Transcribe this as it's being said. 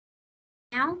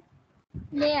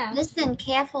Yeah. Listen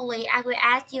carefully. I will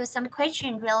ask you some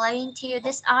questions relating to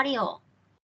this audio.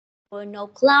 There were no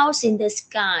clouds in the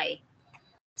sky.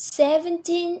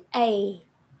 17A.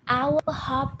 Our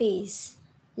hobbies.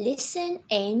 Listen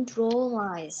and draw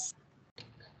lines.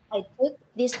 I took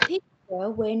this picture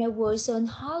when I was on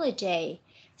holiday.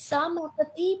 Some of the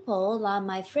people are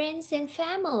my friends and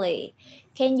family.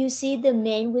 Can you see the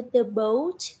man with the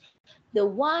boat? The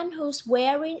one who's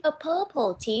wearing a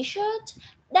purple t-shirt?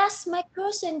 That's my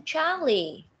cousin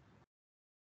Charlie.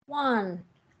 1.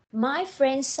 My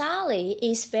friend Sally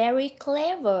is very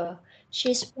clever.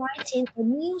 She's writing a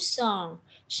new song.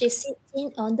 She's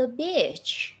sitting on the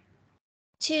beach.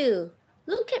 2.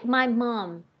 Look at my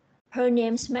mom. Her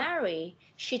name's Mary.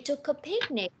 She took a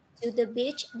picnic to the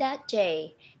beach that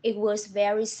day. It was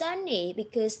very sunny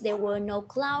because there were no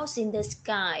clouds in the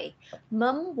sky.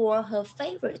 Mom wore her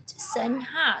favorite sun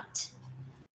hat.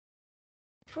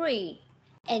 3.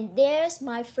 And there's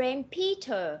my friend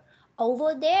Peter.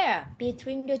 Over there,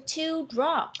 between the two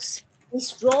rocks.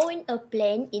 He's drawing a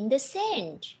plane in the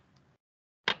sand.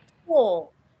 4.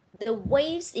 The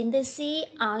waves in the sea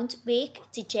aren't big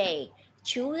today.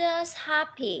 Julia's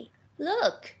happy.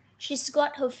 Look, she's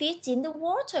got her feet in the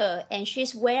water and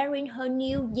she's wearing her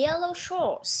new yellow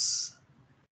shorts.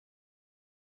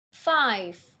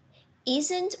 5.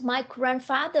 Isn't my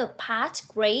grandfather Pat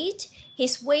great?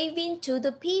 He's waving to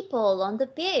the people on the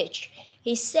beach.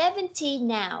 He's 70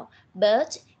 now,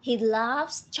 but he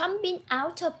loves jumping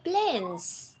out of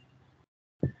planes.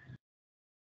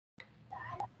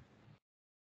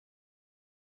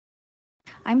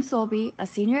 I'm Solby, a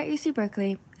senior at UC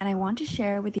Berkeley, and I want to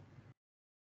share with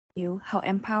you how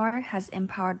Empower has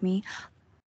empowered me.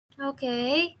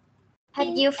 Okay. Have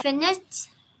you finished?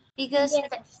 Because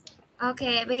Yes.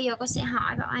 okay, bây giờ cô sẽ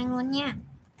hỏi Bảo Anh luôn nha.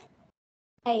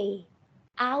 Hey,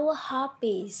 our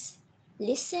hobbies.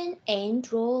 Listen and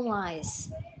draw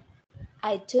lines.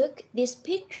 I took this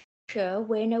picture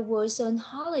when I was on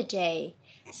holiday.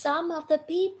 Some of the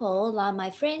people are my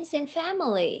friends and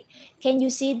family. Can you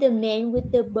see the man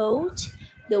with the boat?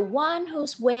 The one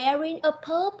who's wearing a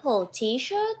purple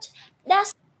t-shirt?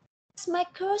 That's my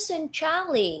cousin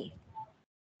Charlie.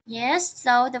 Yes,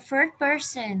 so the first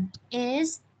person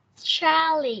is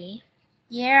Charlie.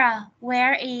 yeah,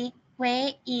 where is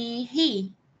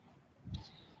he?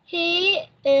 He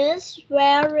is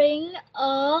wearing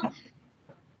a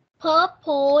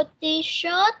purple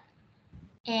t-shirt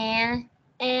And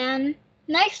and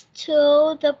next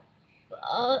to the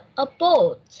a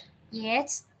boat.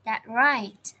 yes, that's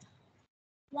right.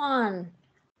 1.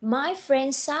 My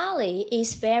friend Sally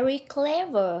is very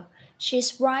clever.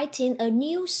 She's writing a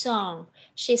new song.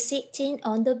 She's sitting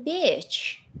on the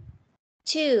beach.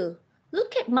 2.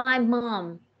 Look at my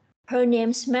mom. Her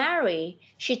name's Mary.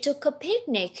 She took a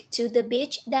picnic to the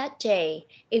beach that day.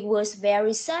 It was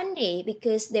very sunny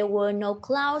because there were no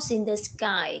clouds in the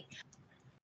sky.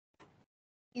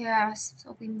 Yes,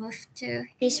 so we move to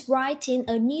She's writing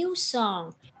a new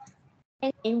song.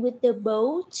 And with the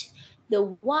boat, the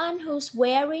one who's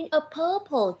wearing a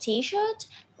purple t-shirt,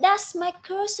 that's my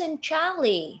cousin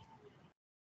Charlie.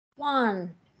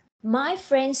 1. My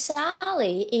friend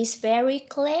Sally is very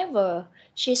clever.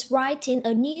 She's writing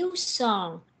a new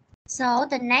song. so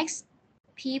the next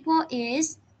people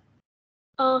is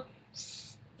Uh,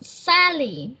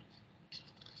 Sally.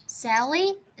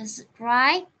 Sally, is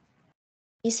right?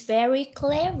 Is very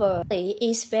clever.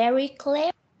 Is very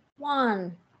clever.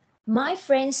 1. My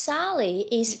friend Sally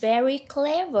is very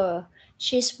clever.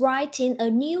 She's writing a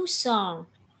new song.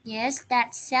 Yes,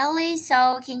 that's Sally.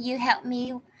 So can you help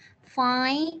me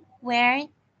find where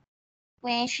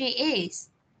she is?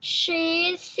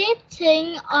 She's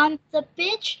sitting on the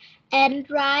beach and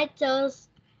writes a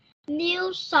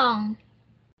new song.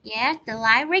 Yeah, the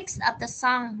lyrics of the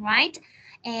song, right?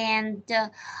 And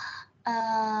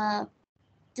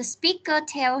the speaker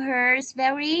tell her is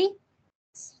very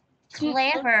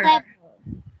clever.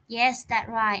 Yes, that's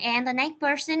right. And the next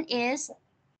person is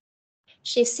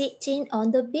She's sitting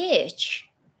on the beach.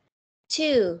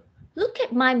 2. Look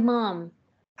at my mom.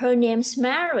 Her name's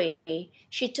Mary.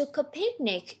 She took a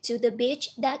picnic to the beach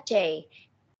that day.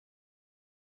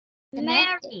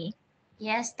 Mary.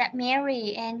 yes, that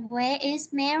Mary. And where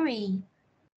is Mary?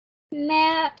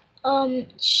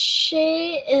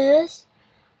 She is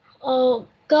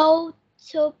go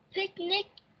to picnic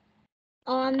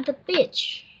on the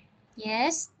beach.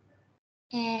 Yes.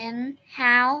 And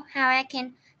how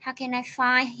can I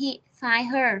find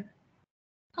her?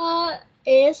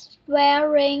 Is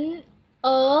wearing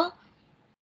a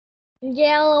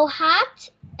yellow hat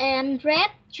and red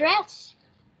dress.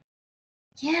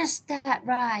 Yes, that's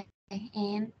right.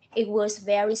 And It was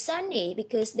very sunny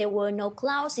because there were no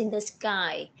clouds in the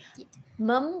sky.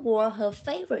 Mom wore her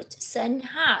favorite sun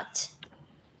hat.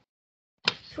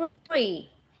 3.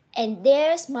 And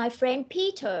there's my friend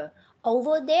Peter,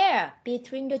 over there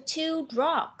between the two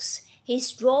rocks.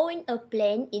 He's drawing a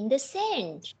plane in the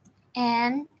sand.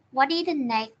 And what is the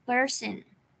next person?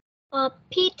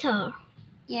 Peter.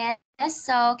 Yes,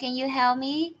 so can you help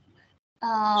me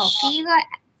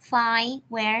find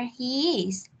where he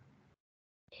is?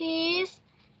 He's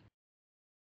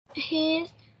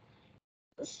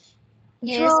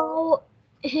Yes.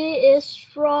 he is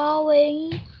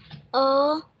drawing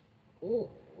a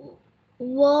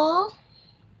wall,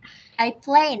 A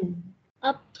plane.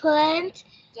 a plant,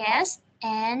 Yes,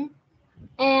 and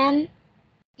and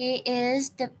he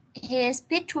is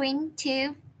between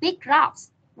two big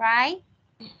rocks, right?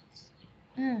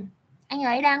 Anh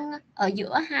ấy đang ở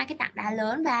giữa hai cái tảng đá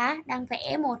lớn và đang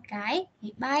vẽ một cái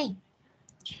máy bay.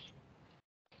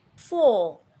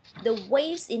 4. The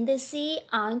waves in the sea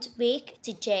aren't big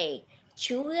today.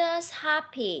 Julia's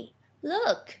happy.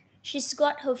 Look, she's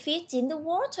got her feet in the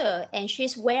water and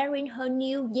she's wearing her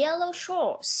new yellow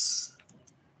shorts.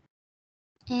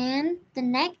 And the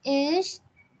next is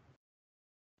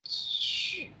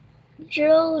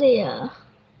Julia.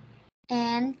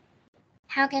 and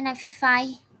how can I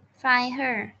find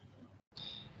her?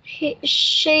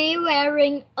 She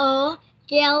wearing a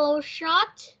yellow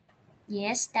shirt.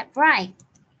 Yes, that's right.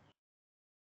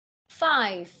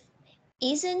 5.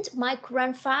 Isn't my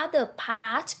grandfather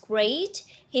Pat great?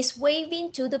 He's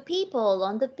waving to the people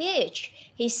on the beach.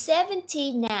 He's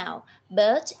 70 now,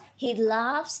 but he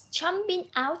loves jumping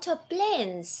out of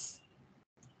planes.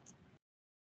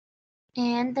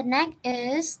 And the next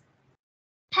is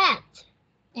Pat.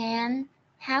 and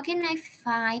how can I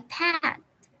find Pat?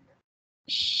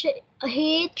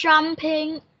 He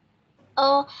jumping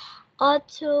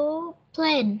onto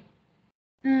plane.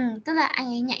 Tức là anh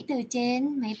ấy nhảy từ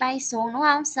trên máy bay xuống đúng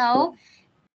không? So,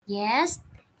 yes,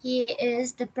 he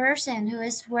is the person who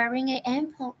is wearing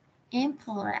an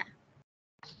umbrella.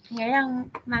 Anh ấy đang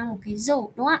mang một cái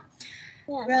dù đúng không?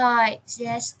 Yes. Right,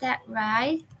 yes, that's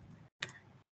right.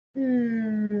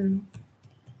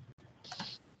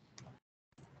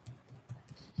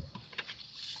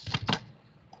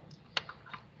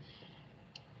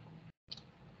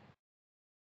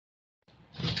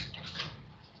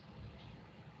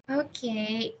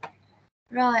 Okay,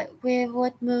 right, we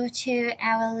would move to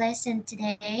our lesson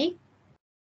today.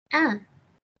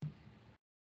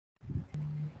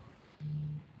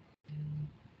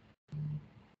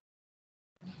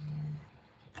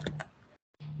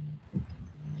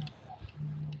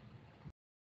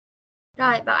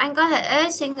 Rồi, Bảo Anh có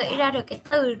thể suy nghĩ ra được cái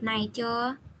từ này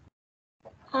chưa?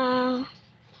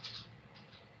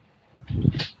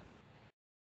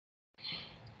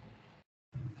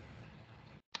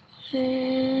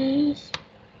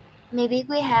 Maybe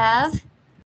we have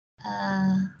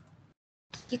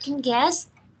you can guess.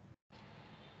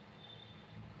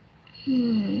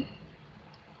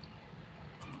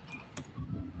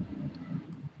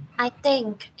 I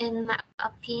think, in my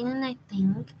opinion, I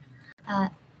think,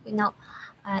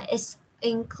 it's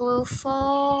include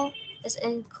for, it's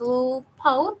include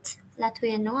boat là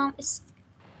thuyền đúng không?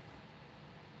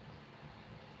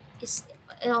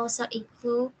 It also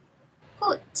include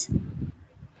put.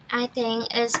 I think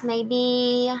it's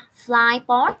maybe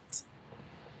flyboard.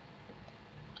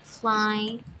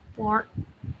 Flyboard.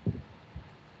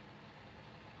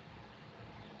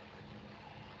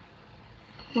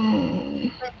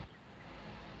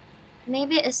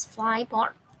 Maybe it's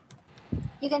flyboard.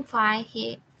 You can find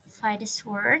this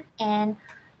word and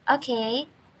okay,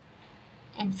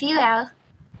 and fill out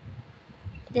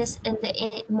this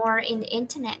more in the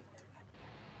internet.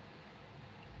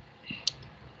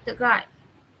 Được rồi.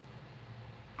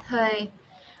 Thời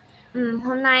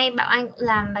hôm nay Bảo Anh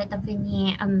làm bài tập về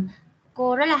nhà.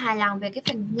 Cô rất là hài lòng về cái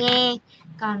phần nghe.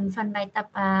 Còn phần bài tập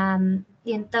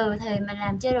điền từ thì mình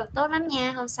làm chưa được tốt lắm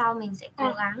nha. Hôm sau mình sẽ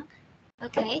cố gắng.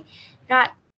 Ok. Rồi.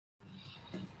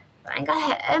 Bảo Anh có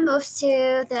thể move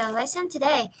to the lesson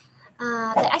today.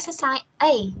 The exercise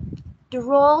A.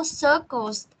 Draw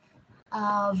circles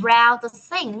around the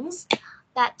things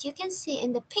that you can see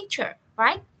in the picture,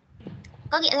 right?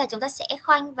 Có nghĩa là chúng ta sẽ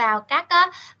khoanh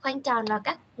tròn vào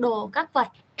các đồ, các vật,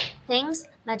 things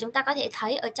mà chúng ta có thể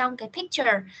thấy ở trong cái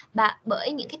picture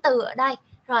bởi những cái từ ở đây.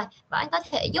 Rồi, Bảo Anh có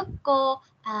thể giúp cô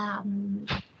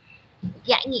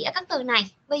giải nghĩa các từ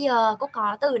này. Bây giờ cô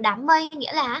có từ đám mây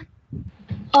nghĩa là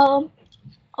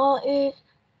is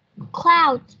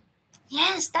cloud.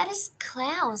 Yes, that is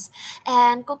clouds.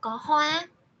 And cô có hoa,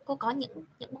 cô có những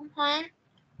bông hoa.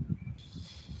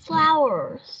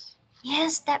 Flowers.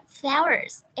 Yes, that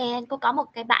flowers. And cô có một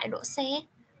cái bãi đỗ xe.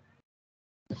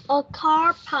 A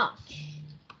car park.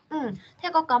 Thế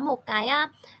cô có một cái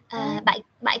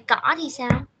bãi cỏ thì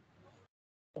sao?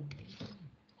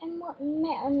 Em mượn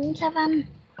mẹ Sa Văn.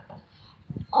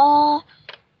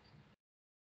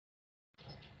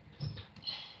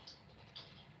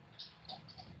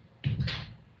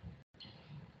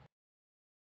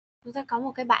 Chúng ta có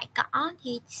một cái bãi cỏ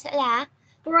thì sẽ là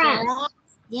Grass.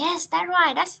 Yes, that's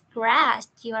right. That's grass.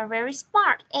 You are very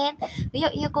smart. And ví dụ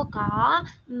như cô có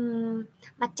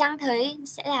mặt trăng thì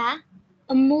sẽ là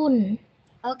A moon.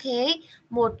 ok,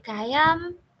 một cái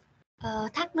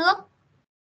thác nước.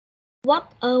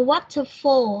 A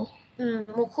waterfall.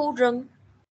 Một khu rừng.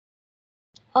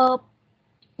 A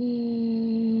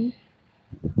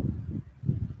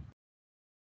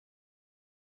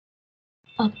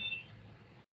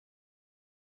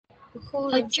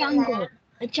jungle.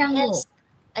 A jungle. Yes,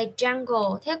 a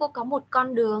jungle. Thế cô có một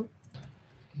con đường.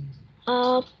 A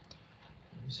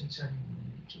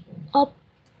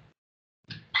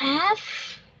path.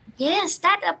 Yes,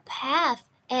 that's a path.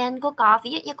 And cô có,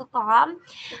 ví dụ như cô có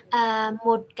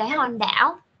một cái hòn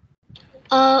đảo.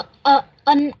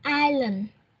 An island.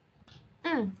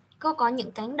 Cô có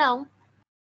những cánh đồng.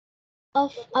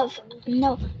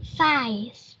 Fields.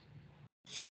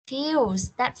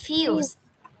 Fields, that fields.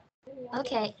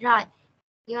 Okay, right.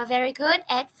 You are very good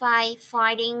at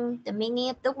finding the meaning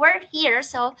of the word here.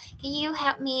 So can you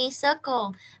help me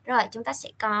circle? Rồi, chúng ta sẽ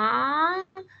có.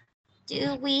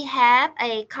 Do we have a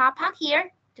car park here?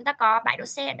 Chúng ta có bãi đỗ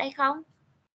xe ở đây không?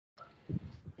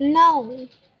 No.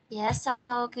 Yes, so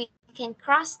we can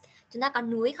cross. Chúng ta có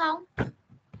núi không?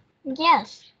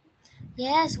 Yes.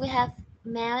 Yes, we have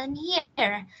mountain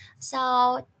here. So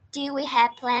do we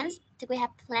have plants? Do we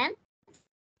have plants?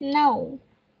 No.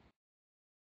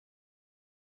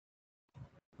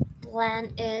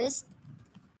 Plant is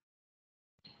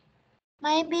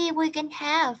maybe we can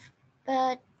have,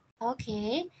 but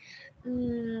okay.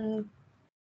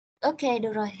 Ok,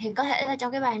 được rồi. Thì có thể là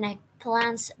trong cái bài này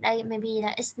plants đây maybe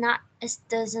là it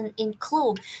doesn't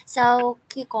include. So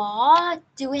khi có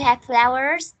do we have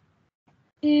flowers?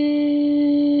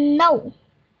 No.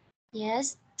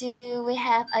 Yes. Do we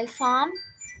have a farm?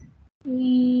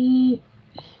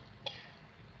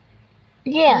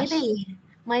 Yes.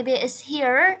 Maybe it's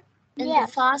here in the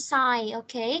Yes. far side.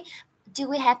 Okay. Do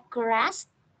we have grass?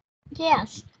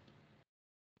 Yes.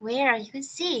 Where you can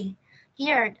see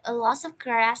here a lot of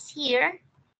grass here.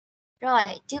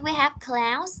 Rồi, do we have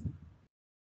clouds?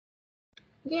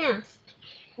 Yes.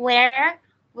 Where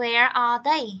are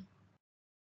they?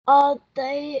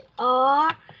 They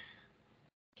are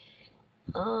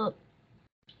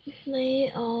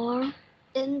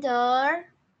In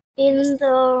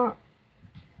the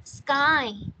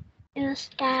sky. In the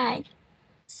sky.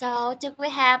 So do we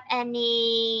have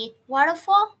any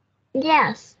waterfall?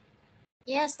 Yes.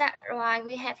 Yes, that's right.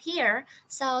 We have here.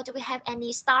 So do we have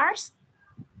any stars?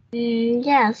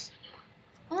 Yes.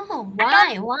 Oh,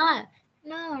 why?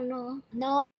 No.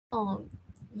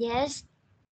 Yes.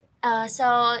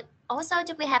 So also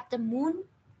do we have the moon?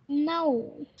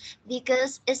 No.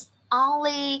 Because it's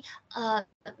only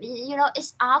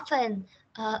it's often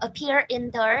appear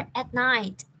at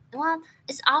night. Well,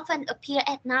 it's often appear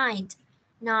at night,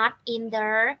 not in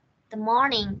the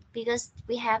morning, because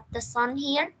we have the sun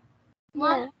here.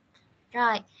 Yeah.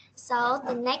 Right. So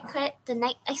the next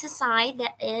exercise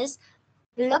that is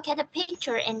look at the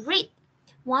picture and read.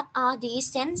 What are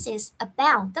these sentences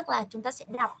about? Tức là chúng ta sẽ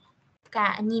đọc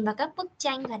nhìn vào các bức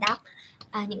tranh và đọc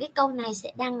những cái câu này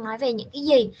sẽ đang nói về những cái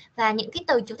gì, và những cái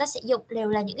từ chúng ta sử dụng đều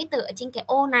là những cái từ ở trên cái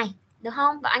ô này, được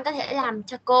không? Và anh có thể làm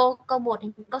cho cô câu 1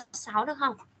 đến câu 6 được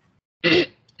không?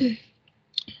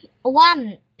 1.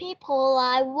 People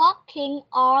like walking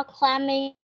or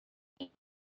climbing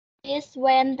is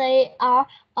when they are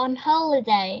on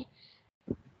holiday.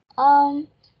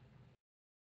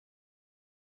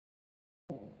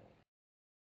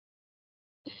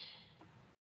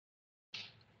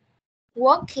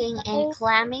 Walking and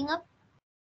climbing up.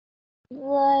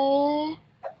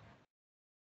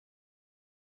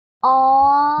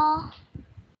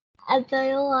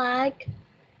 They like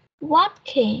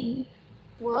walking.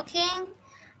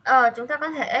 Chúng ta có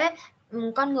thể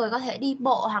con người có thể đi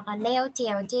bộ hoặc là leo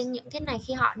trèo trên những cái này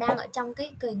khi họ đang ở trong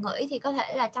cái kỳ nghỉ, thì có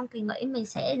thể là trong kỳ nghỉ mình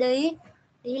sẽ đi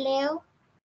leo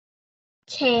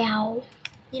Trèo.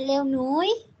 Đi leo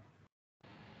núi,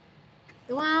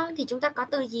 đúng không? Thì chúng ta có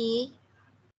từ gì?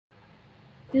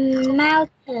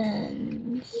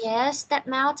 Mountain. Yes, that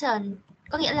mountain.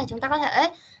 Có nghĩa là chúng ta có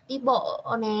thể đi bộ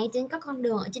này trên các con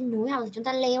đường ở trên núi, hoặc là chúng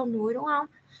ta leo núi, đúng không?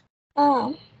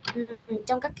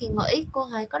 Trong các kỳ nghỉ cô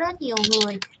thấy có rất nhiều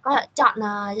người có thể chọn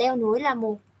leo núi là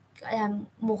một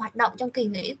hoạt động trong kỳ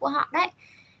nghỉ của họ đấy.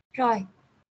 Rồi,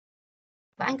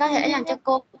 và anh có thể làm cho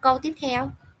cô câu tiếp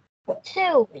theo.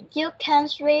 2. You can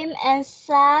swim and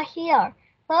sail here,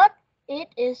 but it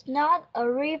is not a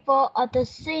river or the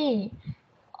sea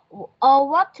or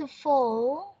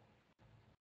waterfall.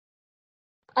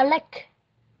 A lake.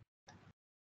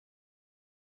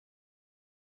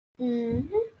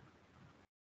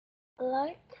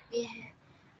 Lake. Yeah.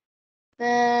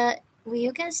 But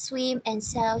you can swim and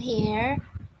sail here,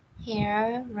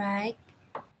 right?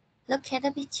 Look at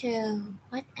the picture.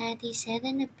 What are they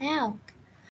saying about?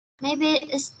 Maybe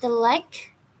it's the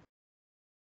lake.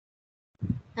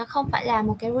 Nó không phải là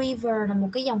một cái river, là một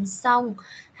cái dòng sông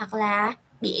hoặc là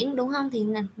biển, đúng không? Thì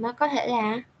nó có thể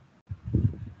là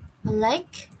a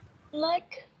lake.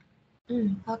 Lake.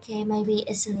 Okay, maybe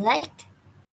it's a lake.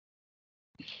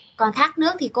 Còn thác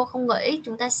nước thì cô không nghĩ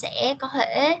chúng ta sẽ có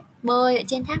thể bơi ở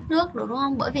trên thác nước được, đúng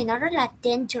không? Bởi vì nó rất là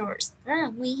dangerous, rất là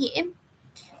nguy hiểm.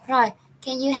 Rồi,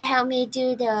 can you help me do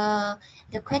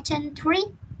the question 3?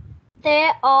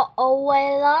 There are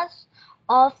always lots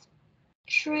of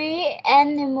tree,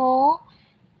 animal,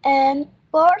 and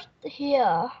birds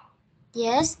here.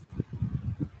 Yes.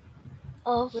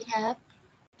 A We have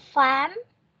farm.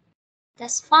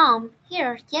 that's farm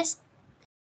here. Yes,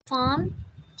 farm.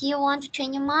 Do you want to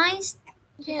change your minds?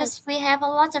 Because we have a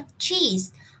lot of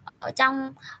trees. Ở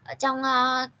trong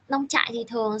nông trại thì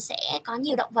thường sẽ có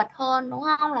nhiều động vật hơn, đúng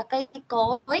không? Là cây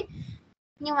cối.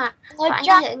 Nhưng mà bạn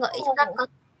có thể nghĩ chúng ta có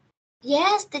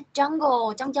yes, the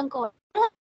jungle. Trong jungle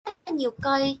rất là nhiều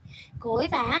cây cối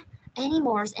và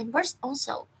animals and birds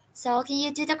also. So can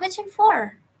you do the question 4?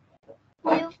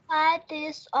 You find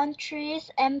these on trees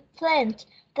and plants.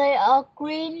 They are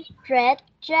green, red,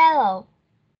 yellow,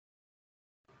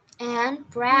 and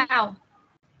brown.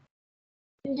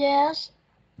 Yes.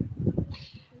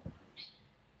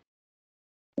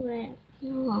 Red,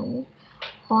 yellow,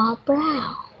 or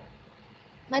brown.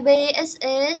 Maybe it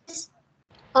is.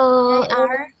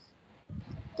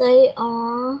 They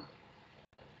are.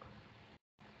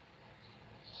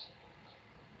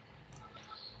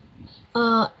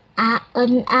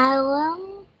 An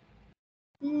island.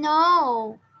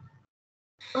 No.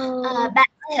 Bạn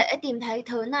có thể tìm thấy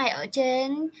thứ này ở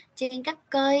trên các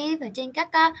cây và trên các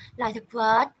loài thực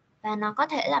vật, và nó có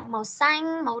thể là màu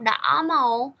xanh, màu đỏ,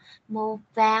 màu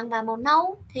vàng và màu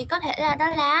nâu, thì có thể là đó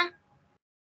là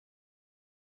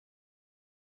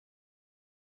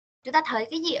chúng ta thấy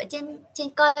cái gì ở trên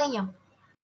cây nhỉ?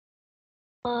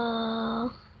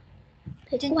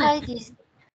 Trên cây thì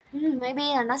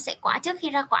maybe là nó sẽ quả, trước khi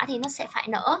ra quả thì nó sẽ phải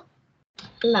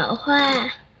nở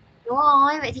hoa. Đúng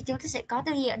rồi, vậy thì chúng ta sẽ có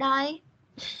từ gì ở đây?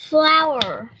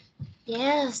 Flower.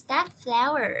 Yes, that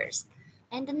flowers.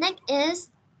 And the next is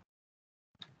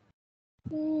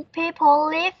people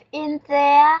live in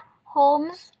their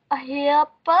homes here,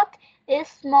 but it's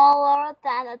smaller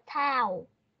than a town.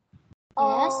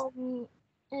 yes.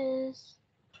 Is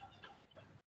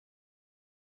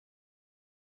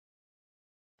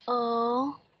a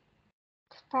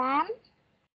farm.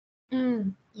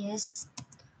 Yes.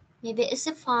 Maybe it's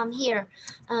a farm here.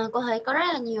 Cô thấy có rất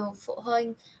là nhiều phụ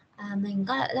huynh mình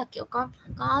có thể là kiểu có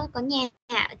nhà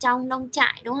ở trong nông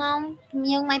trại, đúng không?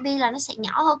 Nhưng maybe là nó sẽ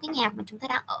nhỏ hơn cái nhà mà chúng ta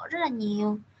đang ở rất là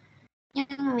nhiều. Nhưng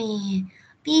mà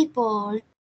people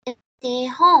in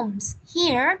their homes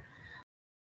here,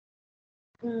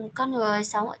 con người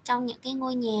sống ở trong những cái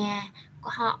ngôi nhà của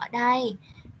họ ở đây,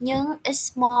 nhưng it's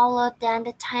smaller than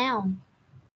the town.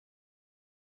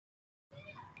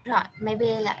 Rồi,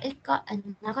 maybe là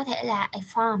nó có thể là a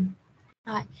farm.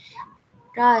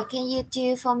 Rồi, can you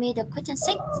do for me the question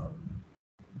 6?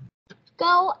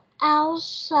 Go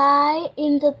outside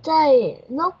in the day.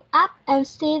 Look up and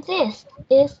see this.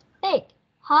 It's big,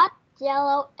 hot,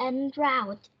 yellow, and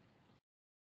round.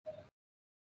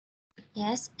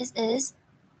 Yes, it is.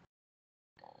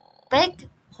 Big,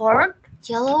 hot,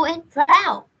 yellow, and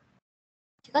brown.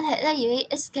 Thì có thể là gì?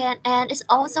 It can and it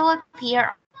also appear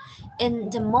in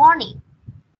the morning.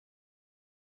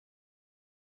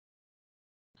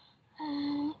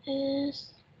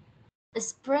 Is The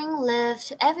spring life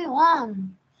to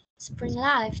everyone. Spring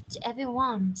life to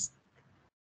everyone.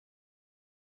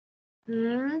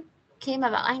 Khi mà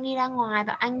bạn anh đi ra ngoài,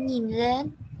 bạn anh nhìn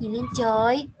lên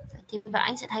trời, thì bạn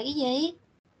anh sẽ thấy cái gì?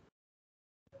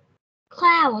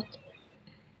 cloud.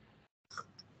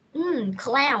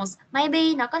 Clouds.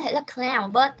 Maybe nó có thể là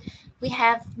cloud, but we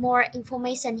have more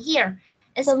information here.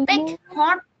 It's big,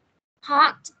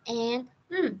 hot, and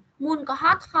moon có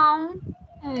hot không?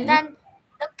 Chúng ta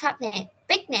look up nè,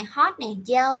 big nè, hot nè,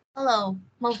 yellow,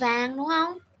 màu vàng, đúng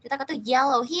không? Chúng ta có từ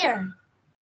yellow here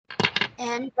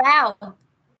and brown.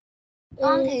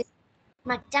 Con thì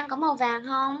mặt trăng có màu vàng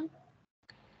không?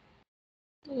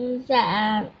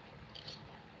 Dạ.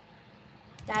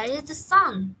 That is the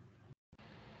sun.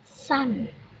 Sun.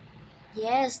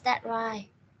 Yes, that's right.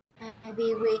 Maybe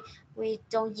we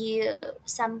don't use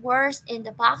some words in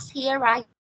the box here, right?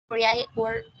 Create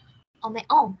word on my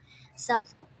own. So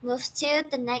move to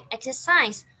the next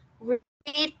exercise.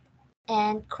 Read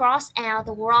and cross out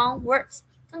the wrong words.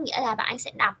 Có nghĩa là bạn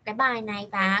sẽ đọc cái bài này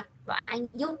và bạn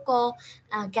giúp cô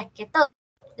gạch cái từ.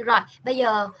 Được rồi, bây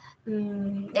giờ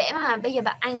để mà bây giờ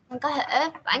bạn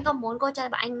anh có muốn cô cho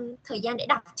bạn anh thời gian để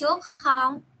đọc trước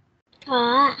không?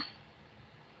 Có.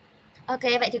 Ok,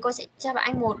 vậy thì cô sẽ cho bạn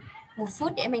anh một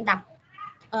phút để mình đọc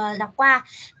qua,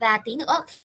 và tí nữa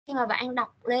khi mà bạn anh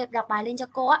đọc bài lên cho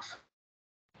cô á,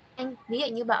 anh ví dụ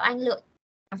như bảo anh lựa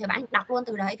thì bạn anh đọc luôn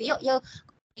từ đấy. Ví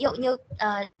dụ như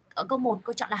ở câu 1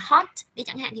 cô chọn là hot đi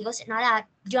chẳng hạn, thì cô sẽ nói là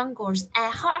jungles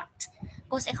are hot.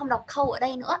 Cô sẽ không đọc câu ở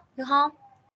đây nữa, được không?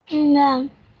 Vâng.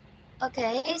 Ok,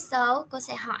 so cô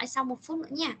sẽ hỏi sau 1 phút nữa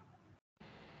nha.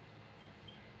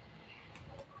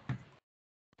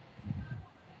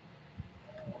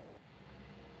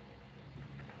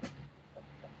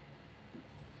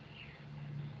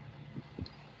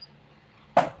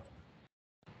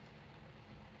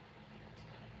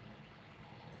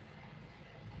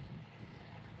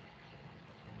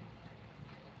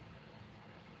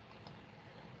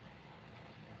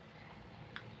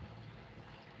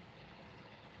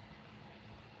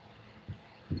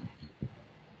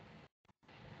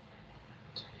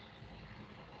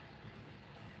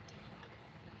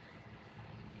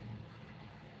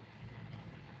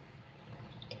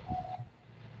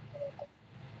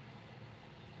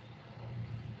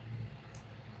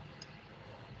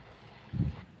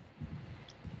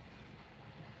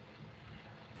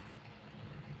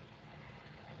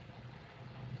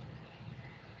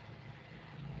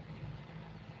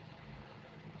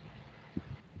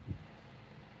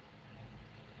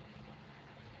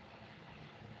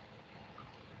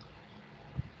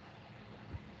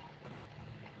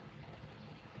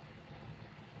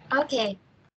 Okay,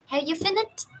 have you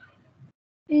finished?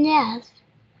 Yes.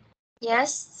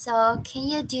 Yes. So can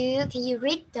you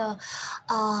read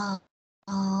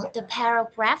the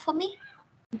paragraph for me?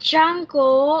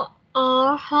 Jungle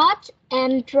are hot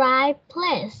and dry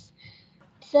place.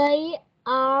 They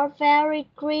are very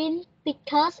green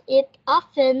because it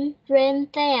often rains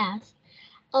there.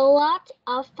 A lot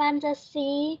of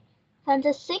fantastic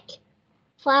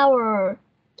flower,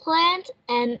 plant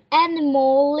and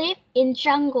animal live in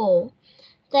jungle.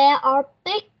 There are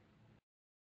big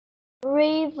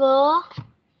river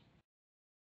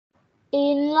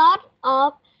in lot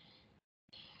of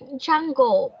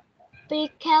jungle. Be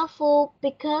careful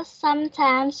because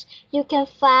sometimes you can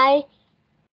find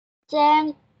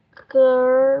dangerous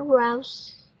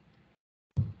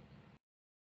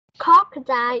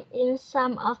crocodile in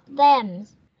some of them.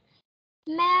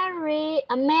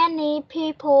 Many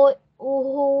people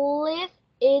who live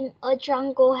in a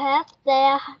jungle have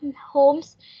their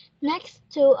homes next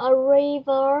to a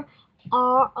river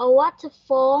or a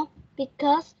waterfall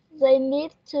because they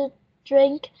need to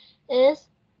drink its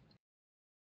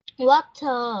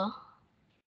water.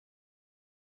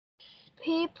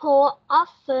 People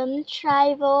often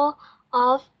travel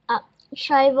up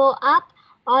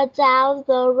or down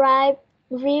the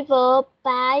river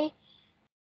by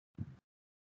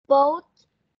boat,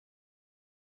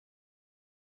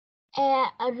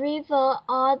 a river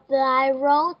or by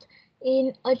road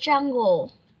in a jungle.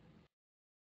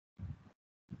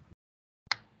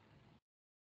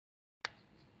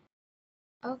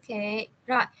 Ok,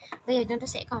 rồi, bây giờ chúng ta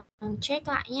sẽ còn check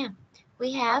lại nha.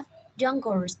 We have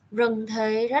jungles, rừng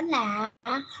thì rất là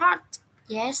hot.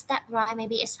 Yes, that's right,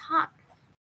 maybe it's hot.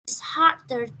 It's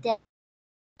hotter than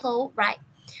cold, right?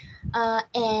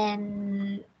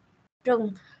 And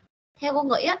rừng, theo cô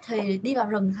nghĩ thì đi vào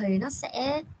rừng thì nó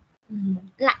sẽ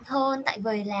lạnh hơn, tại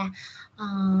vì là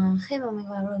khi mà mình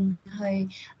vào rừng thì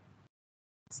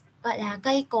gọi là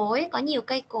cây cối, có nhiều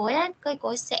cây cối á, cây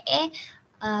cối sẽ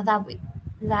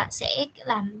và sẽ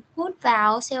làm hút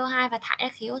vào CO2 và thải ra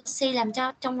khí oxy, làm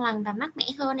cho trong lành và mát mẻ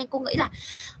hơn. Nên cô nghĩ là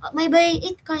maybe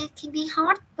it can be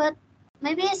hot but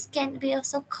maybe it can be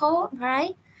also cold,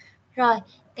 right? Rồi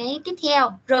cái tiếp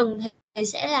theo, rừng thì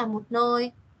sẽ là một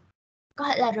nơi, có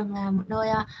thể là rừng là một nơi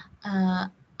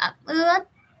ẩm ướt,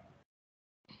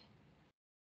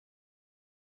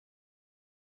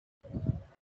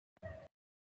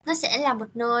 nó sẽ là một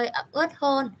nơi ẩm ướt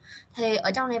hơn. Thì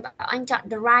ở trong này bảo anh chọn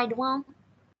the right đúng không?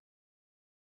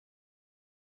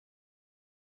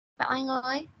 Bảo Anh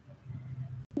ơi.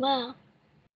 Wow.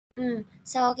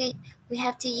 So okay, we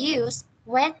have to use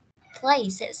wet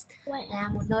places, là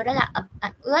một nơi đó là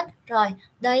ẩm ướt. Rồi,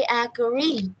 they are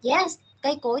green. Yes,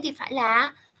 cây cối thì phải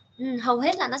là hầu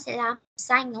hết là nó sẽ là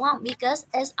xanh, đúng không? Because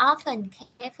it's often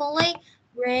carefully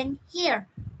rain here.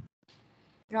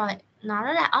 Rồi, nó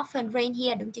rất là often rain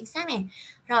here, đúng chính xác này.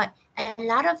 Rồi, a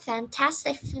lot of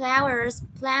fantastic flowers,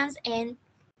 plants and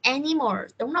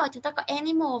animals. Đúng rồi, chúng ta có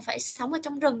animal phải sống ở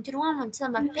trong rừng chứ, đúng không? Làm sao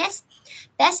mà pets.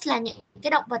 Pets là những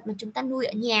cái động vật mà chúng ta nuôi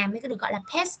ở nhà mới được gọi là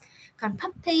pets. Còn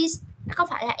puppies nó không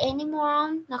phải là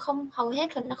animal, nó không, hầu hết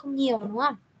nó không nhiều, đúng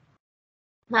không?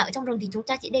 Mà ở trong rừng thì chúng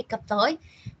ta chỉ đề cập tới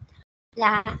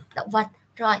là động vật.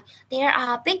 Rồi, there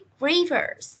are big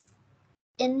rivers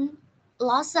in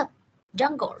lots of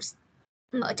jungles.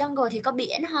 Ở jungle thì có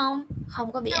biển không?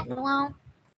 Không có biển, đúng không?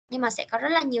 Nhưng mà sẽ có rất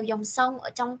là nhiều dòng sông ở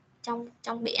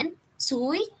trong biển.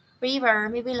 Suối,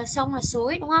 river, maybe là sông là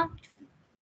suối, đúng không?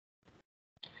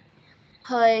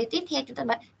 Thời tiếp theo chúng ta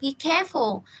bảo be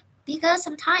careful because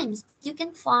sometimes you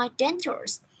can find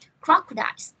dangerous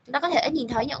crocodiles. Chúng ta có thể nhìn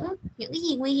thấy những cái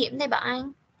gì nguy hiểm đây bạn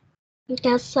Anh?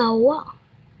 Cá sấu ạ.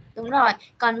 Đúng rồi.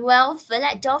 Còn whale với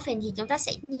lại dolphin thì chúng ta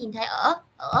sẽ nhìn thấy ở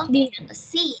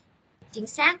sea. Chính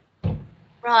xác.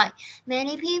 Rồi,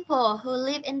 many people who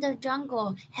live in the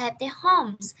jungle have their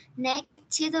homes next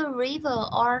to the river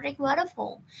or the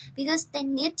waterfall because they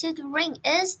need to drink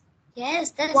is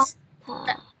yes, this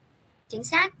chính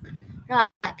xác. Rồi,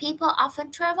 people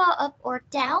often travel up or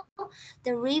down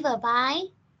the river by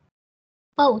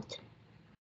boat.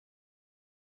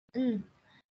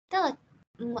 Tức là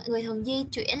mọi người thường di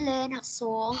chuyển lên hoặc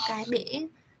xuống cái biển,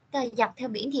 tức là dọc theo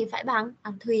biển thì phải bằng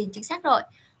thuyền, chính xác rồi.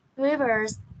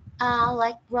 Rivers are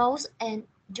like roads and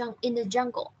in the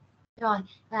jungle. Rồi,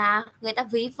 và người ta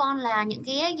ví von là những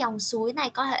cái dòng suối này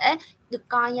có thể được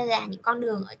coi như là những con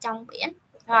đường ở trong biển.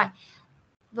 Rồi,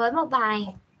 với một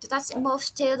bài chúng ta sẽ move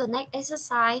to the next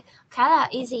exercise, khá là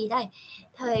easy đây.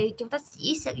 Thì chúng ta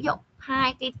chỉ sử dụng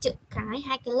hai cái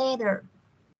letter,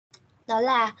 đó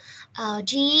là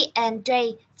G and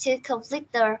J to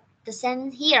complete the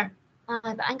sentence here.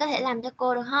 Bạn Anh có thể làm cho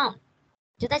cô được không?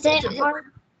 Chúng ta sẽ sử dụng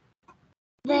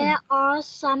There are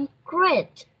some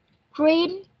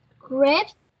green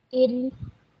grapes in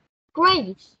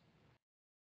grapes.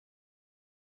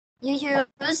 You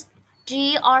use G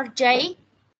or J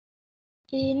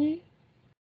In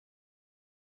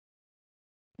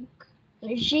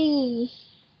G.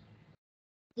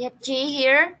 You have G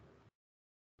here.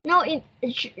 No, in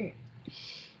G.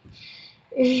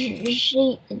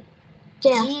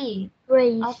 G.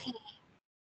 Grapes. Okay.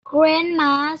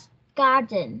 Grandma's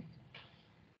garden.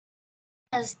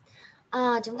 Yes.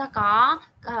 Chúng ta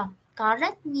có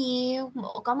rất nhiều,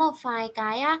 có một vài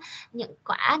cái những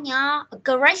quả nho,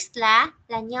 grapes là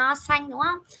nho xanh, đúng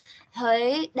không?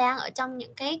 Thấy đang ở trong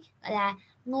những cái gọi là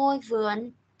ngôi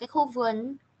vườn, cái khu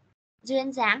vườn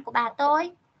duyên dáng của bà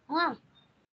tôi, đúng không?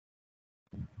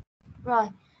 Rồi,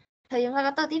 thì chúng ta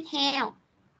có từ tiếp theo.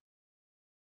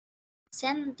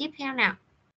 Xem tiếp theo nào.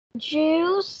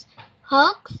 Juice,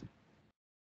 hogs,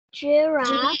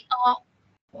 giraffe.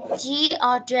 G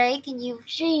or J, can you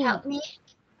G. help me?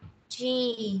 G.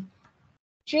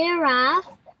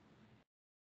 Giraffe.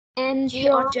 And G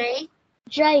or J?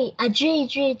 G.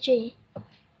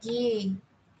 G.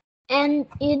 And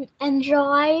it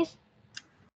enjoys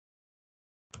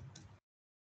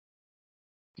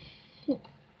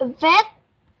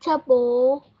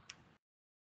vegetable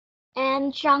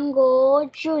and jungle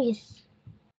juice.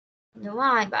 Đúng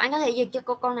rồi, bạn Anh có thể dịch cho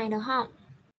cô câu này được không?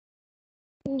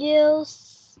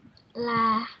 Juice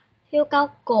là hươu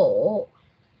cao cổ,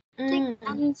 thích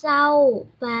ăn rau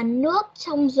và nước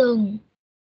trong rừng.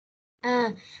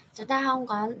 Chúng ta không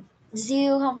có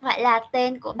Jill, không phải là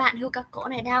tên của bạn hươu cao cổ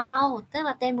này đâu, tức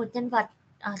là tên một nhân vật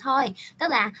thôi. Tức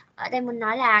là ở đây muốn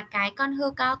nói là cái con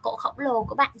hươu cao cổ khổng lồ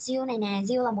của bạn Jill này nè,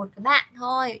 Jill là một cái bạn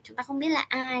thôi, chúng ta không biết là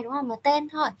ai, đúng không, mà tên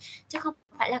thôi, chứ không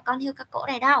phải là con hươu cao cổ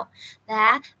này đâu.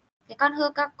 Và cái con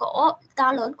hươu cao cổ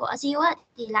to lớn của Jill á,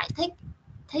 thì lại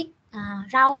thích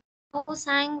rau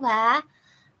xanh và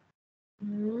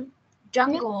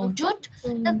jungle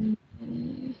juice.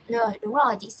 Rồi, đúng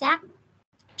rồi, chính xác.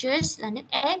 Juice là nước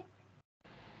ép.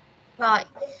 Rồi.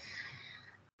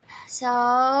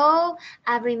 So,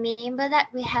 I remember that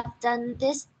we have done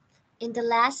this in the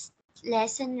last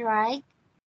lesson, right?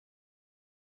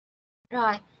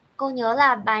 Rồi, cô nhớ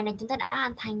là bài này chúng ta đã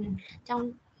hoàn thành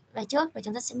trong bài trước, và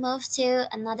chúng ta sẽ move to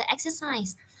another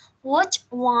exercise. Which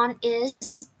one is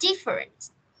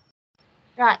different?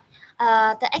 Rồi,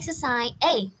 the exercise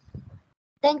A.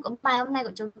 Tên của bài hôm nay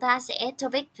của chúng ta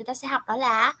chúng ta sẽ học đó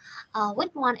là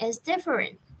which one is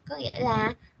different, có nghĩa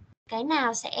là cái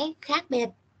nào sẽ khác biệt.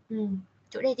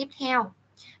 Chủ đề tiếp theo.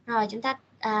 Rồi chúng ta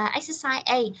exercise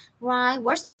A. Write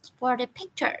words for the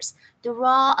pictures.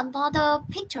 Draw another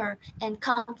picture and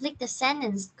complete the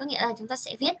sentence. Có nghĩa là chúng ta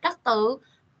sẽ viết các từ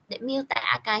để miêu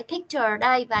tả cái picture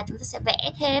đây và chúng ta sẽ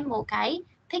vẽ thêm một cái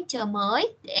picture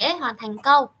mới để hoàn thành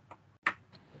câu.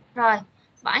 Rồi,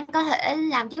 bọn anh có thể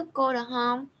làm giúp cô được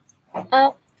không? A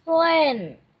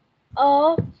plane,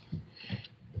 a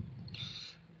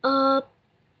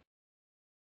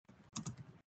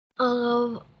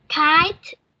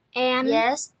kite and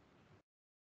Yes.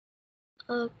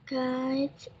 a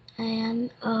kite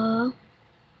and a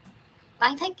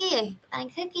Bạn thích cái gì? Bạn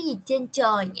thích cái gì trên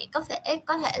trời nhỉ?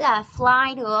 Có thể là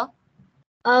fly được.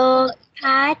 a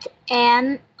kite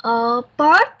and a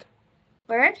bird.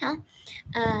 Bird hả?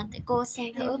 Để cô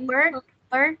xem thử bird.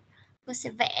 Cô sẽ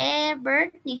vẽ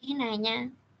bird như thế này nha.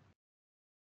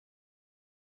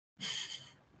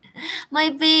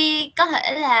 Maybe có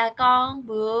thể là con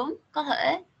bướm, có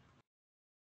thể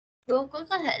bướm cũng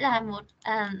có thể là một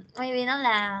maybe nó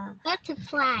là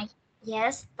Butterfly.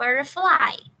 yes,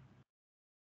 butterfly.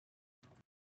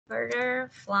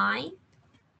 Butterfly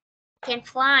can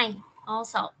fly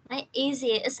also.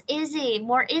 Easy. It's easy,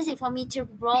 more easy for me to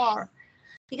draw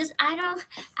because I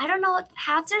don't know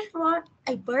how to draw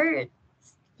a bird.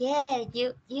 Yeah,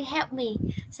 you help me.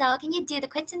 So can you do the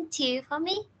question 2 for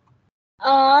me?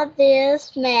 All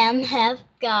these men have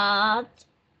got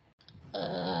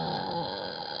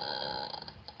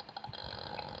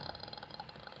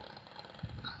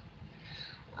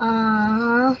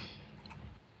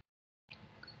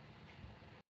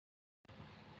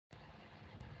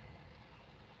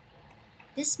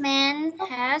This man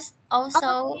has also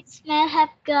all these men have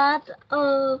got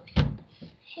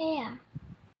hair.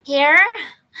 here.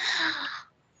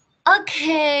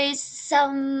 Okay,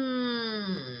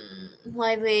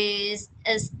 maybe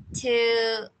is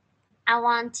to I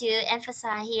want to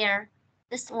emphasize here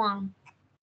this one.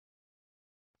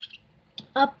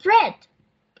 A bread.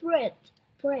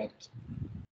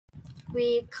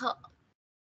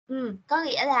 Có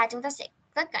nghĩa là chúng ta sẽ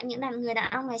tất cả những người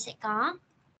đàn ông này sẽ có.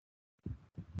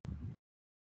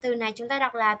 Từ này chúng ta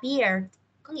đọc là beard,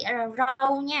 có nghĩa là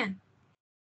râu nha.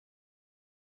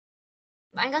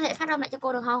 Bạn có thể phát âm lại cho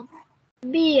cô được không?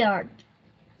 Beard.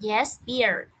 Yes,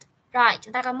 beard. Rồi,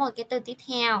 chúng ta có một cái từ tiếp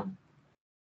theo.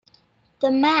 The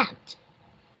mat.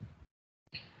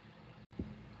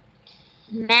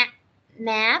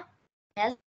 Map.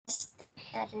 Yes,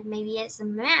 that maybe it's a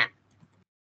map.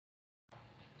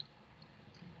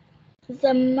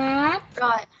 The mat.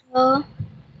 Rồi.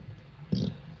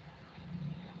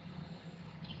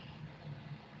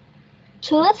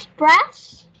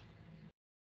 Toothbrush.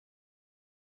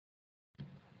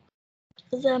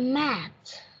 The mat.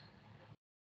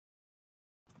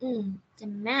 The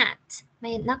mat.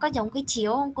 Mày nó có giống cái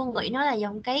chiếu không? Cô nghĩ nó là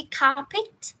giống cái carpet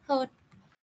hơn.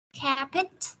 Carpet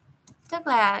tức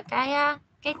là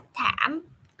cái thảm,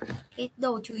 cái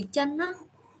đồ chùi chân đó.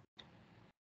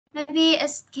 Maybe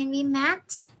it can be mat.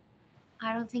 I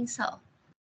don't think so.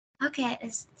 Okay,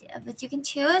 but you can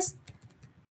choose.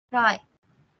 Rồi.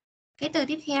 Cái từ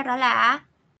tiếp theo đó là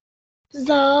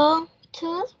the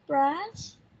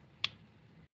toothbrush.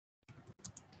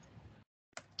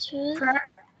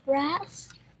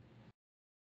 Toothbrush.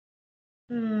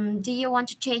 Do you want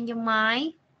to change your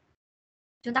mind?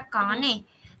 Chúng ta có này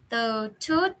từ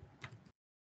tooth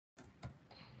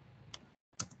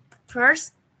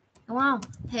first, đúng không?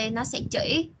 Thì nó sẽ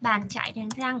chỉ bàn chải đánh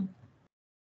răng.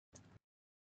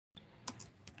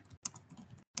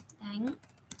 Đánh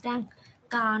răng.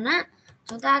 Còn á,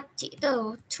 chúng ta chỉ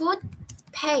từ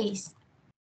toothpaste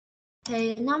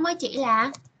thì nó mới chỉ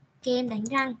là kem đánh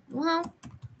răng, đúng không?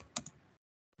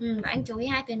 Bọn anh chú ý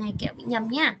hai từ này kẹo bị nhầm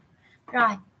nha. Rồi,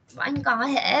 bọn anh có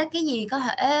thể cái gì có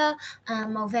thể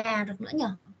màu vàng được nữa nhỉ?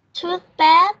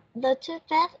 Toothpaste, the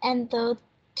toothpaste and the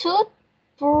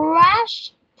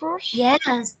toothbrush.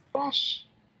 Yes. Brush.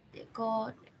 Để cô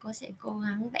sẽ cố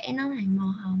gắng vẽ nó thành màu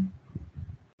hồng.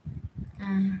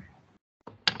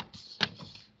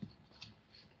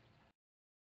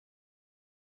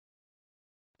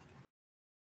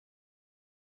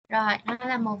 Rồi, nó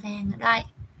là màu vàng ở đây.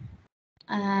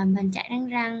 Mình chải đánh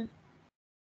răng.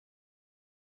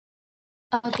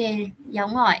 Ok,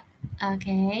 giống rồi. Ok.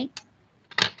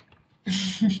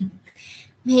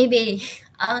 Maybe.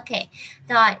 Okay.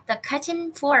 Rồi, the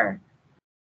question 4.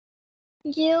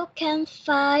 You can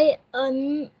find a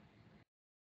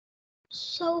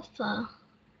sofa.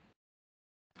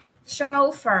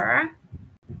 Sofa.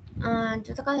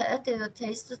 Chúng ta có thể từ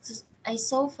thấy a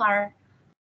sofa.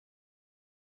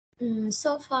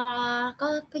 Sofa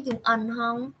có dùng ẩn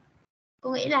không?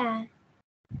 Cô nghĩ là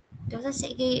chúng ta sẽ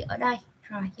ghi ở đây.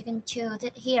 Rồi, you can choose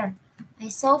it here.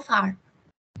 So far.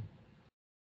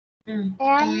 And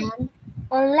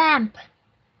a lamp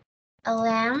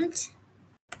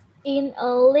in a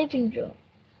living room.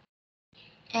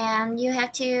 And you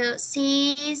have to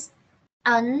see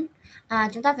ấn.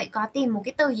 Chúng ta phải có tìm một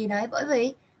cái từ gì đấy, bởi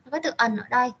vì có từ ấn ở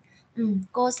đây.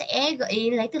 Cô sẽ gợi ý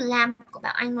lấy từ lamp của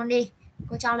Bảo Anh luôn đi.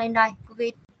 Cô cho lên đây, cô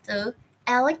ghi từ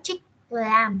electric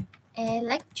lamp.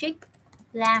 Electric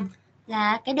lamp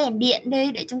là cái đèn điện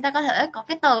đi, để chúng ta có thể có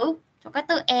cái từ. Cho cái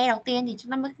từ e đầu tiên thì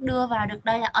chúng ta mới đưa vào được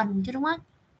đây là ẩn chứ, đúng không?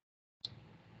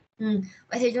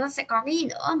 Vậy thì chúng ta sẽ có cái gì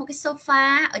nữa? Một cái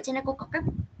sofa. Ở trên đây cô có các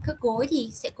gối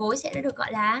thì gối sẽ được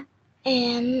gọi là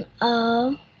And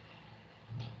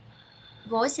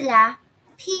gối sẽ là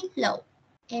pillow.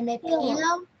 And a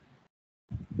pillow.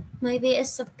 Maybe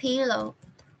it's a pillow.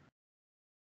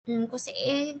 Cô sẽ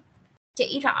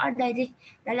chỉ rõ ở đây đi.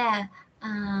 Đó là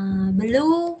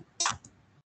blue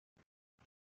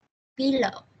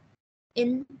pillow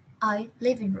in a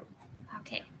living room.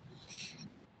 Okay.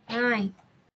 Rồi.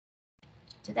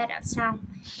 Chúng ta đã xong.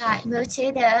 Rồi, move to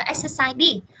the exercise B.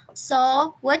 So,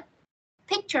 what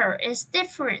picture is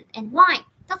different and why?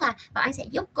 Tức là Bảo Anh sẽ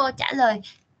giúp cô trả lời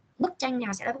bức tranh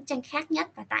nào sẽ là bức tranh khác nhất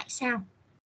và tại sao.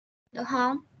 Được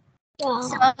không?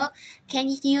 So, can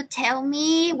you tell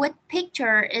me what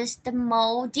picture is the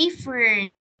most different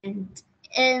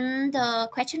in the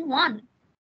question 1?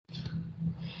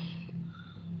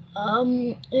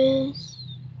 Is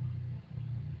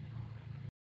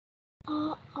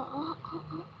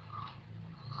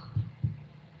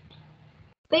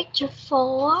picture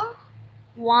 4.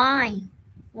 Why?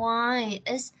 Why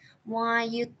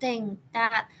you think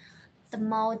that the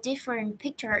most different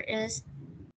picture is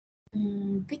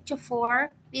picture 4?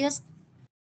 Because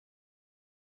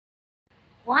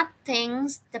what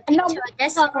things the picture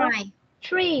describe?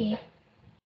 3.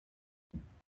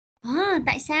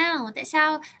 Tại sao? Tại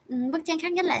sao bức tranh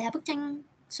khác nhất lại là bức tranh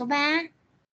số 3?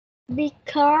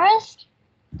 Because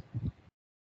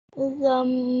the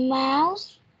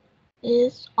mouse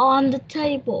is on the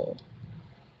table.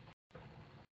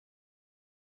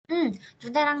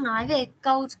 Chúng ta đang nói về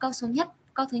câu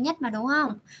thứ nhất mà, đúng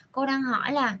không? Cô đang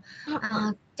hỏi là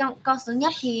trong câu số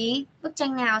nhất thì bức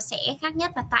tranh nào sẽ khác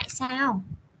nhất và tại sao?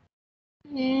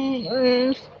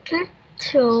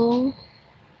 Picture.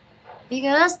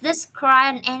 Because describe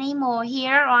an animal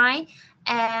here, right?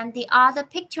 And the other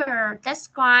picture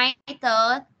describe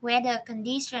the weather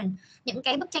condition. Những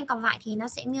cái bức tranh còn lại thì nó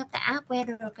sẽ miêu tả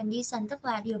weather condition, tức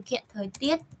là điều kiện thời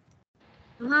tiết,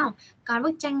 đúng không? Còn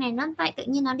bức tranh này nó tại tự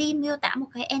nhiên nó đi miêu tả một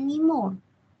cái animal.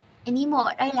 Animal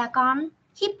ở đây là con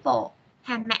hippo,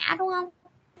 hàm mã, đúng không?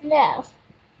 Yes.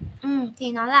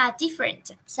 Thì nó là different.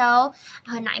 So,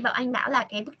 hồi nãy Bảo Anh bảo là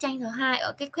cái bức tranh số 2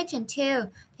 ở cái question 2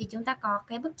 thì chúng ta có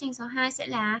cái bức tranh số 2 sẽ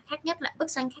là khác nhất, là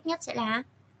bức tranh khác nhất sẽ là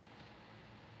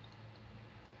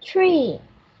 3.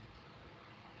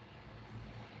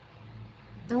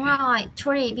 Đúng rồi,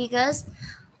 3, because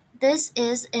this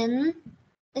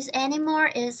animal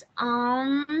is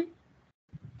on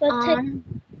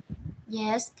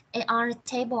yes, on the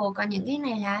table. Còn những cái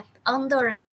này là under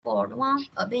the table, đúng không?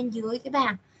 Ở bên dưới cái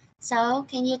bàn. So,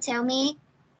 can you tell me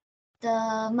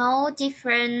the most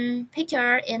different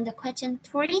picture in the question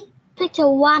 3? Picture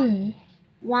 1.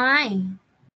 Why?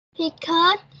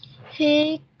 Because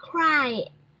he cried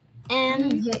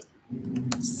and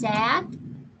sad.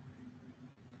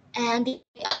 And the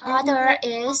other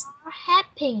is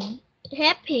happy.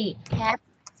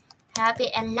 Happy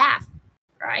and laugh,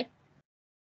 right?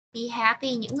 Be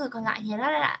happy, những người còn lại thì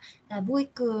rất là vui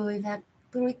cười và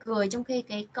tươi cười, trong khi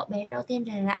cái cậu bé đầu tiên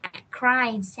thì là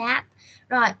crying, sad.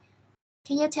 Rồi,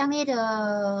 can you tell me the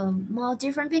more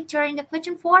different picture in the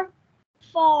question 4?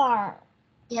 4.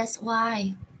 Yes,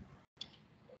 why?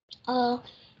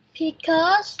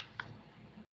 Because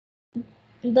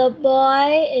the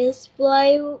boy is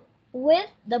playing with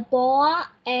the ball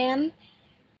and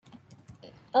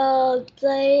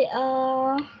they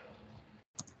are.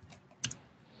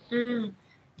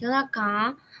 Chúng ta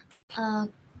có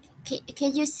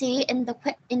can you see in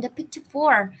the picture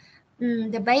 4?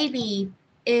 The baby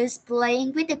is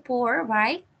playing with the ball,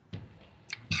 right?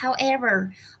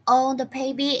 However, all the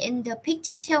baby in the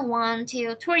picture 1,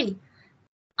 2, 3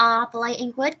 are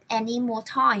playing with animal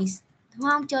toys. Đúng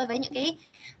không? Chơi với những cái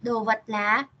đồ vật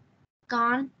là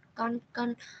con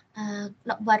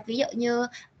động vật. Ví dụ như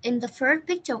in the first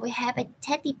picture we have a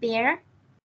teddy bear.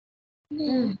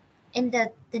 And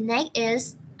the next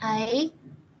is a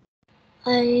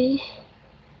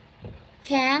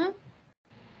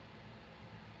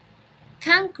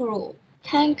kangaroo.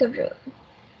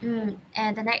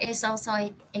 And the next is also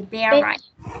a bear, right?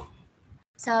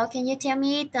 So can you tell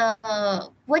me the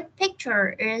what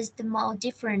picture is the most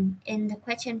different in the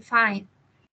question 5?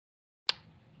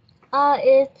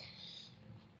 It's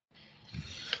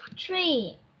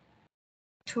 3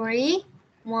 3.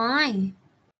 Why?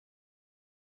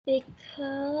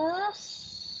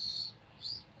 because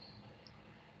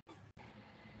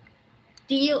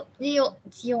Do you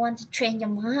want to train your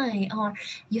mind, or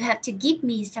you have to give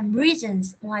me some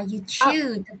reasons why you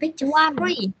choose the picture 1.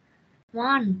 3?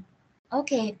 1.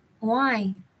 Okay,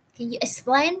 why? Can you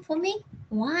explain for me?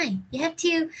 Why? You have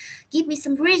to give me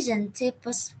some reason to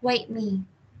persuade me.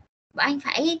 Và anh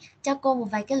phải cho cô một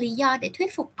vài cái lý do để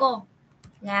thuyết phục cô.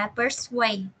 Là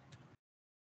persuade.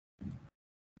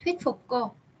 Thuyết phục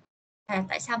cô. Là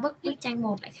tại sao bức tranh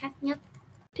 1 lại khác nhất?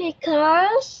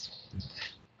 Because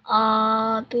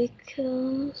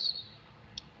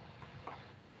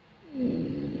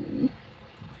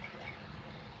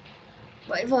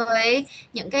Bởi với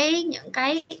những cái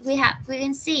we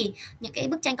can see, những cái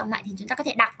bức tranh còn lại thì chúng ta có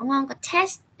thể đọc đúng không? Có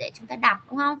test để chúng ta đọc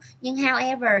đúng không? Nhưng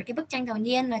however cái bức tranh đầu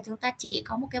tiên là chúng ta chỉ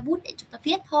có một cái bút để chúng ta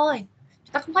viết thôi.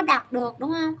 Chúng ta không có đọc được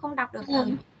đúng không? Không đọc được từ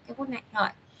cái bút này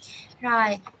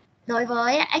rồi. Đối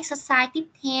với exercise tiếp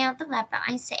theo, tức là Bảo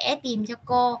Anh sẽ tìm cho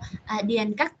cô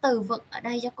điền các từ vựng ở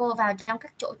đây cho cô vào trong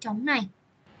các chỗ trống này.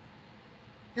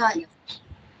 Rồi.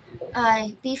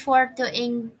 Before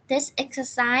doing this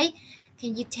exercise,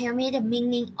 can you tell me the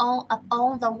meaning of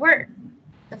all the word?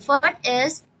 The first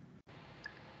is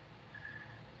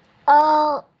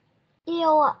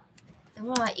yêu ạ.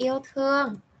 Đúng rồi, yêu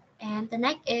thương. And the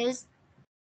next is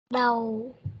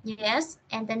Đầu. Yes,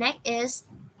 and the next is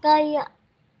Cây ạ.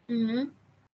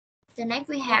 The next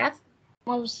we have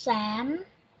màu xám.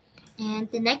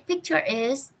 And the next picture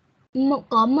is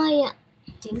có mây ạ.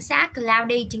 Chính xác,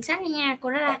 cloudy, chính xác nha. Cô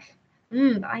rất là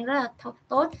Bảo Anh rất là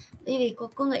tốt. Bởi vì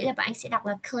cô nghĩ là bạn anh sẽ đọc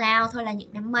là cloud thôi, là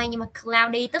những đám mây, nhưng mà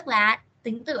cloudy tức là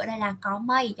tính từ ở đây là có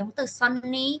mây, giống từ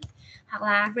sunny hoặc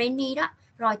là rainy đó.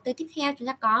 Rồi từ tiếp theo chúng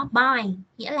ta có by,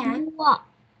 nghĩa là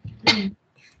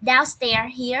downstairs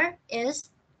here is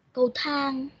cầu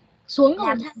thang, xuống cầu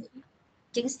thang.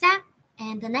 Chính xác.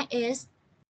 And the next is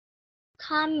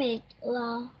comic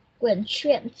là quyển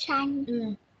truyện tranh.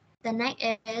 The next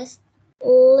is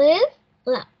live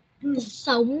là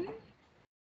sống.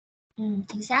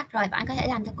 Chính xác. Rồi bạn có thể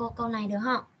làm cho cô câu này được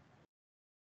không?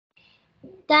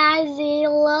 Daisy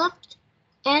loved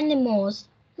animals.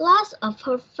 Lots of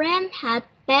her friends had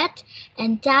pets,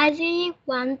 and Daisy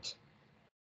wanted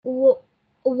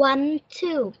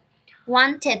to.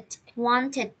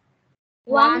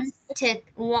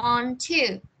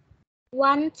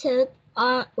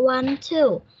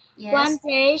 Yes. One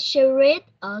day she read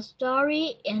a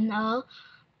story in a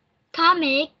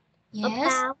comic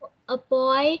about a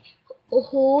boy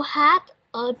who had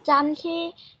a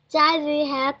donkey. Daisy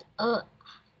had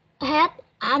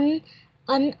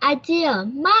an idea.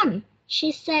 Mom,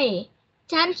 she said,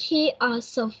 donkeys are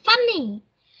so funny.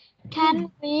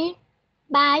 Can we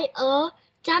buy a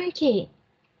donkey?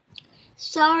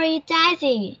 Sorry,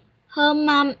 Daisy, her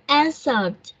mom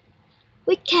answered.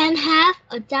 We can't have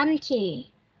a donkey.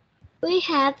 We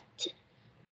haven't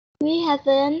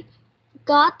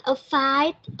got a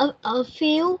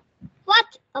few.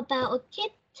 What about a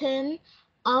kitten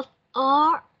or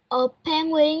a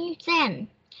penguin then?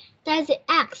 Daisy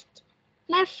asked.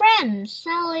 My friend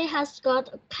Sally has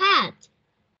got a cat.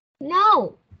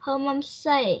 No, her mom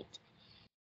said.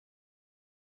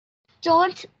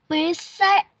 Don't be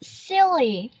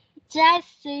silly,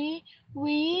 Daisy.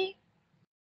 We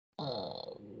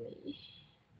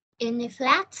in a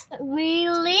flat. We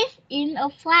live in a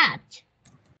flat.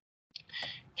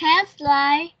 Cats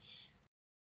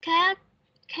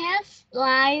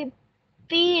like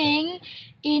being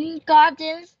in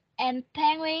gardens, and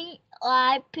penguins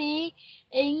like being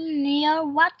near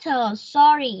water.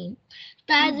 Sorry.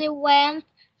 Daisy went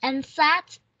and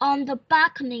sat on the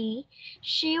balcony.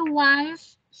 She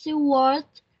was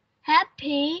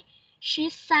happy. She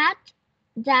sat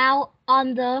down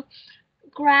on the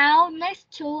ground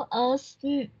next to a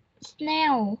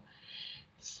snail.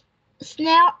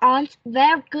 Snails aren't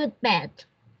very good bed.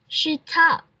 She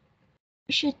thought.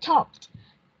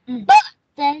 But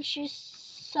then she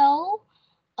saw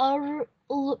a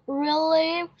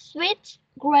really sweet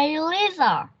gray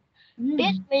lizard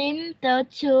between the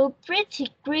two pretty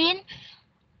green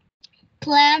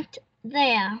plants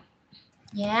there.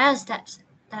 Yes, that's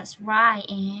right,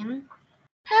 Anne.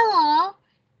 Hello,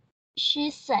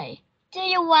 she said. Do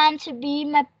you want to be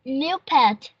my new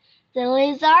pet? The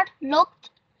lizard looked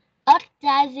at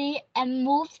Daisy and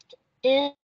moved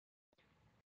its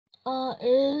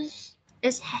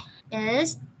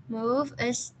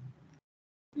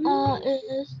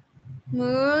Is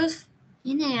Move.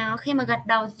 Như nào? Khi mà gật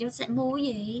đầu thì chúng sẽ move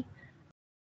gì?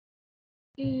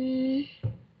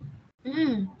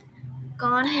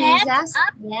 Con head just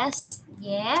up, yes,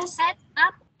 yes. head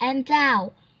up and down.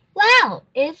 Well,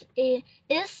 it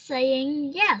is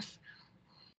saying yes.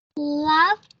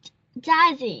 Laughed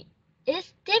Daisy.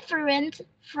 It's different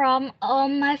from all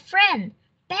my friend.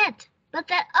 Bad, but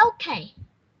that's okay.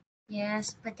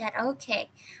 Yes, but that okay.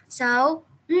 So,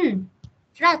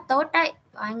 rất là tốt đấy.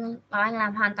 Bọn anh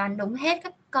làm hoàn toàn đúng hết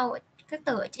các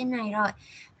từ ở trên này rồi.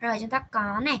 Rồi chúng ta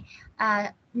có này.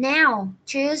 Now,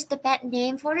 choose the bad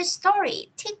name for the story.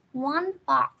 Tick one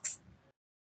box.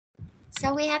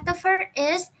 So we have the first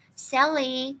is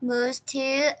Sally moves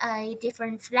to a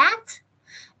different flat.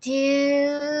 Do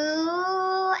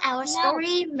our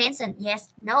story mention? Yes,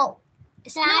 no.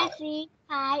 It's not. Daisy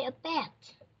buy a bed.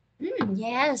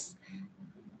 Yes.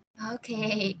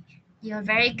 Okay, you're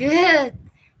very good.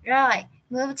 Rồi,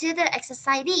 move to the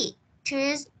exercise D.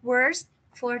 Choose words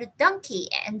for the donkey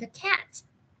and the cat.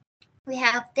 We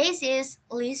have Daisy's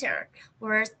lizard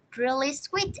was really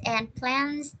sweet and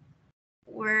plants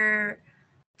were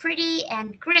pretty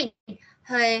and green.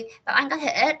 Thì Bảo Anh có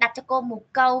thể đặt cho cô một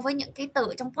câu với những cái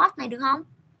từ trong plot này được không?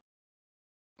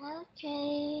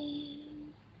 Okay.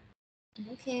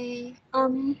 Okay.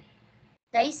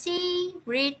 Daisy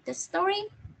read the story.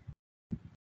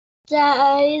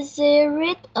 Daisy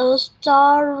read a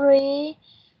story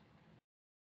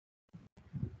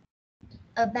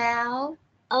about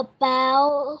a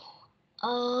boy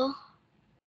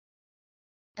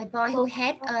who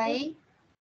had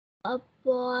a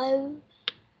boy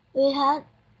who had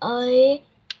a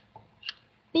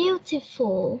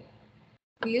beautiful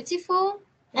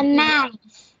and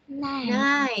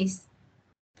nice.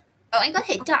 Bảo Anh có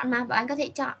thể chọn mà, Bảo Anh có thể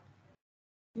chọn.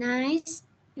 Nice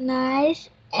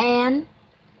and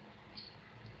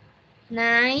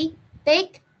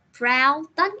big brown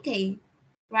donkey,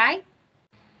 right?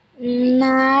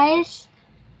 Nice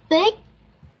big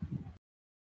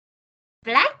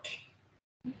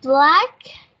Black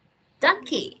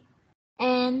donkey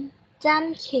and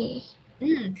donkey.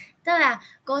 Tức là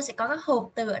cô sẽ có các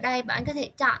hộp từ ở đây, bạn có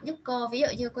thể chọn giúp cô. Ví dụ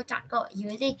như cô chọn câu ở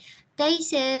dưới đi.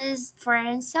 Daisy's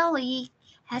friend Sally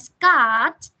has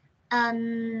got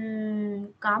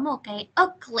có một cái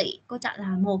ugly. Cô chọn là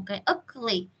một cái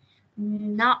ugly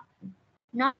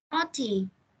naughty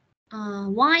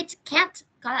white cat.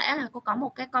 Có lẽ là cô có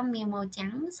một cái con mèo màu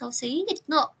trắng xấu xí nghịch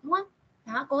ngợm, đúng không?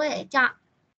 Đó, cô có thể chọn.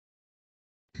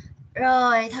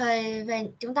 Rồi về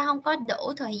chúng ta không có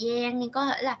đủ thời gian nhưng có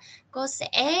thể là cô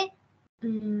sẽ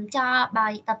cho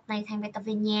bài tập này thành bài tập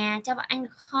về nhà cho bọn anh được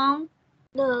không?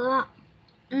 Được.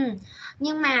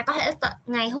 Nhưng mà có thể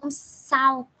ngày hôm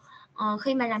sau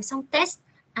khi mà làm xong test,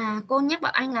 cô nhắc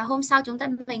bọn anh là hôm sau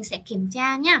mình sẽ kiểm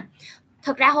tra nhá.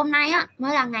 Thực ra hôm nay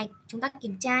mới là ngày chúng ta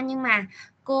kiểm tra, nhưng mà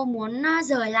cô muốn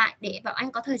rời lại để Bảo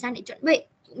Anh có thời gian để chuẩn bị.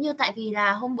 Cũng như tại vì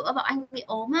là hôm bữa Bảo Anh bị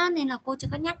ốm nên là cô chưa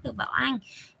có nhắc được Bảo Anh.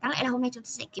 Đáng lẽ là hôm nay chúng ta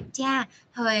sẽ kiểm tra.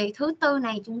 Thời thứ tư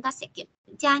này chúng ta sẽ kiểm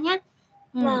tra nhé.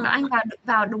 Bảo Anh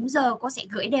vào đúng giờ cô sẽ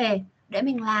gửi đề để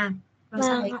mình làm. Rồi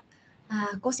sau đấy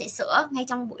cô sẽ sửa ngay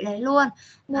trong buổi đấy luôn.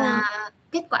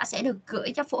 Kết quả sẽ được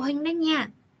gửi cho phụ huynh đấy nha.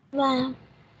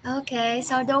 Okay,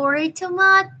 so don't worry too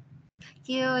much.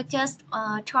 You just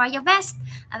try your best.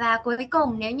 Và cuối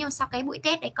cùng nếu như sau cái buổi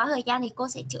test đấy có thời gian thì cô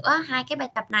sẽ chữa hai cái bài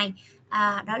tập này,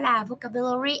 đó là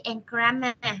vocabulary and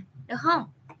grammar, được không?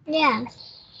 Yes.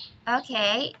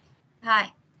 Okay.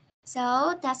 Right.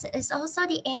 So that is also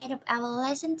the end of our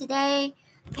lesson today.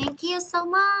 Thank you so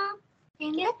much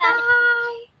and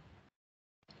goodbye.